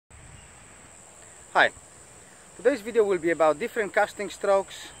Hi, today's video will be about different casting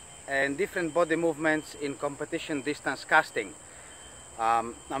strokes and different body movements in competition distance casting.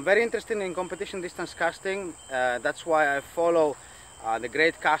 I'm very interested in competition distance casting, that's why I follow the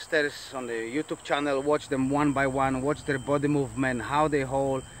great casters on the YouTube channel, watch them one by one, watch their body movement, how they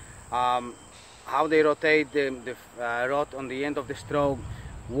hold, how they rotate the rod on the end of the stroke,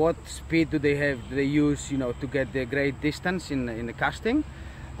 what speed do they use, to get the great distance in the casting.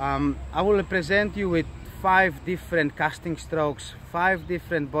 I will present you with 5 different casting strokes, 5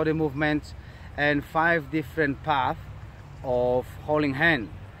 different body movements, and 5 different paths of holding hand.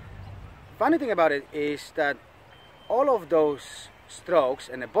 Funny thing about it is that all of those strokes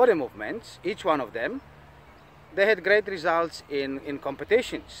and the body movements, each one of them, they had great results in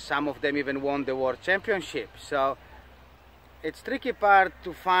competitions. Some of them even won the world championship. So it's tricky part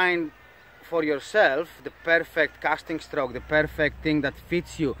to find for yourself the perfect casting stroke, the perfect thing that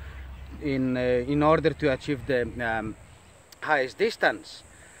fits you in order to achieve the highest distance.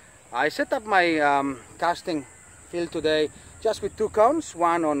 I set up my casting field today just with 2 cones,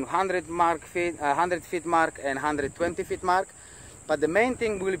 one on 100 feet mark and 120 feet mark. But the main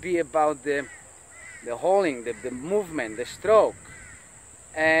thing will be about the holding, the movement, the stroke.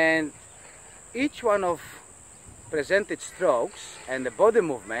 And each one of presented strokes and the body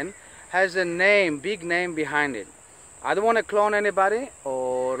movement has a name, big name behind it. I don't want to clone anybody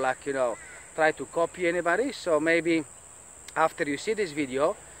or try to copy anybody, so maybe after you see this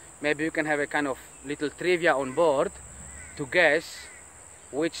video, maybe you can have a kind of little trivia on board to guess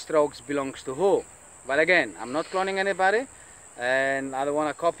which strokes belongs to who. But again, I'm not cloning anybody and I don't want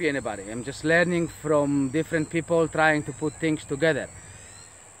to copy anybody. I'm just learning from different people, trying to put things together.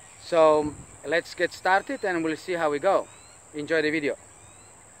 So let's get started and we'll see how we go. Enjoy the video.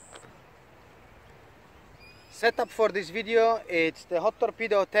 Setup for this video, it's the Hot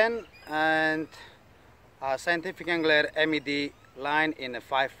Torpedo 10 and a Scientific Angler MED line in a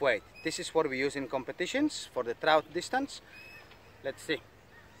 5 weight. This is what we use in competitions for the trout distance. Let's see.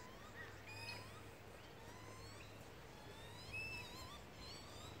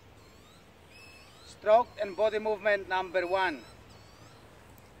 Stroke and body movement number 1.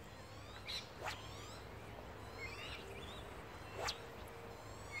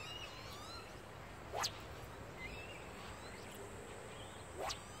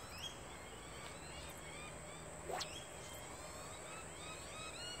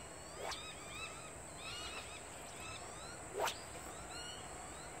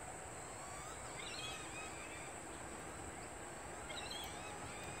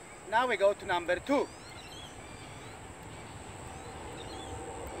 Now we go to number 2.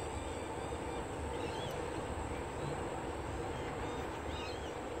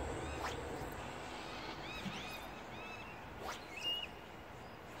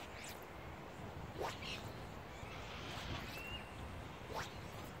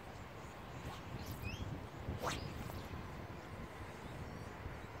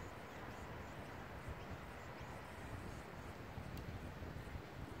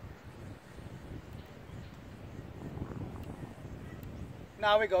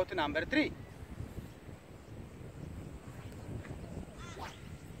 Now we go to number 3.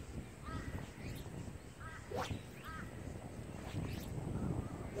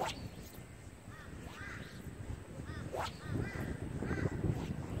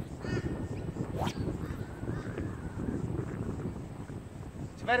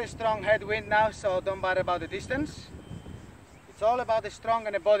 It's very strong headwind now, so don't worry about the distance. It's all about the strong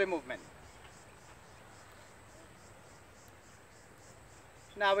and the body movement.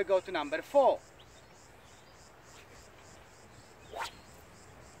 Now we go to number 4.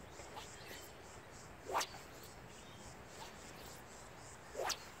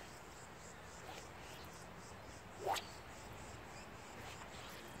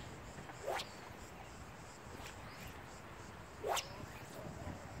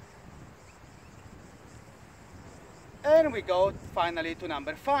 And we go finally to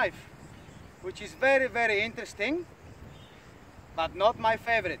number 5, which is very, very interesting, but not my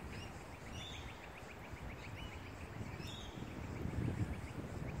favorite.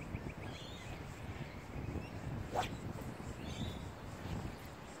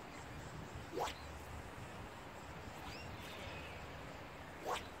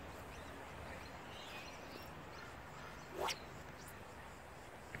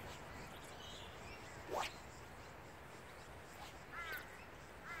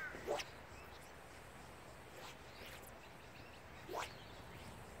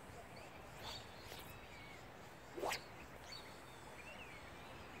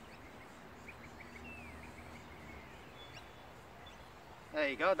 There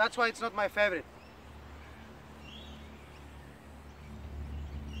you go. That's why it's not my favorite.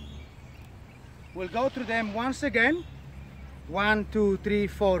 We'll go through them once again. 1, 2, 3,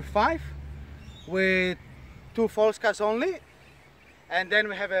 4, 5 with 2 false casts only, and then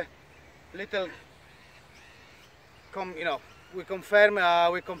we have a little we compare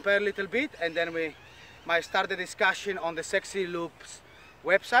a little bit, and then we might start the discussion on the Sexy Loops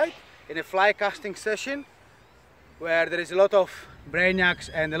website in a fly casting session where there is a lot of brainiacs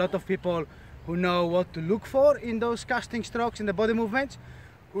and a lot of people who know what to look for in those casting strokes, in the body movements,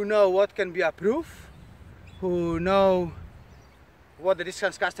 who know what can be approved, who know what the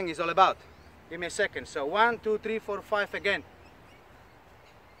distance casting is all about. Give me a second. So 1, 2, 3, 4, 5 again.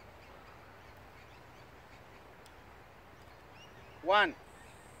 One.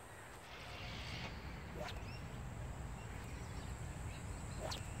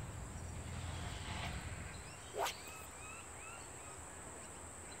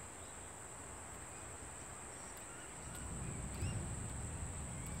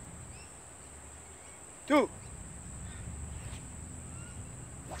 Two.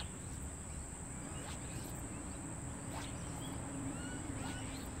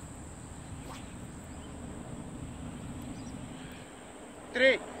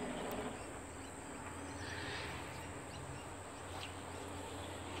 Three.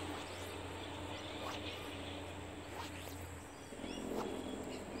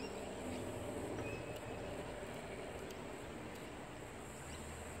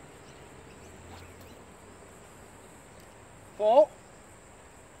 Four.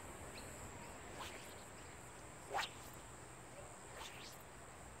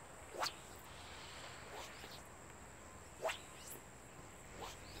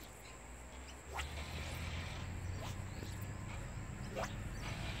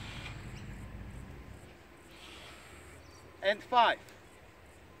 And 5.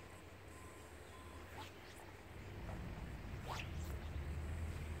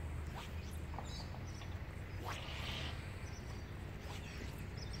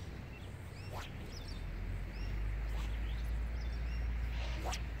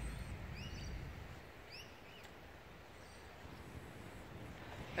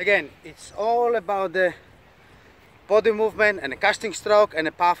 Again, it's all about the body movement and the casting stroke and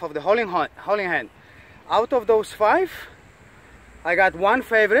the path of the hauling hand. Out of those 5, I got one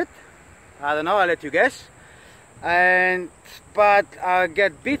favorite. I don't know, I'll let you guess. But I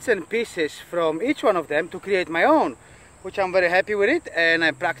get bits and pieces from each one of them to create my own, which I'm very happy with it, and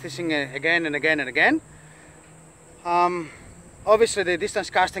I'm practicing it again and again and again. Obviously the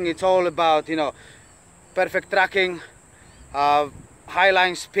distance casting, it's all about, perfect tracking, high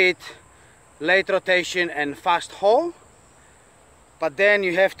line speed, late rotation and fast haul. But then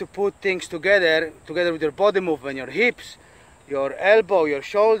you have to put things together with your body movement, your hips, your elbow, your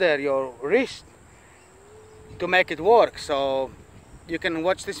shoulder, your wrist, to make it work. So you can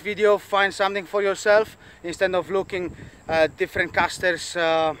watch this video, find something for yourself, instead of looking at different casters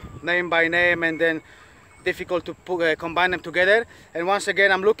name by name and then difficult to combine them together. And once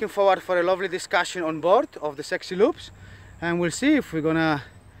again, I'm looking forward for a lovely discussion on board of the Sexy Loops, and we'll see if we're gonna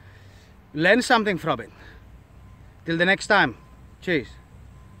learn something from it. Till the next time, cheers.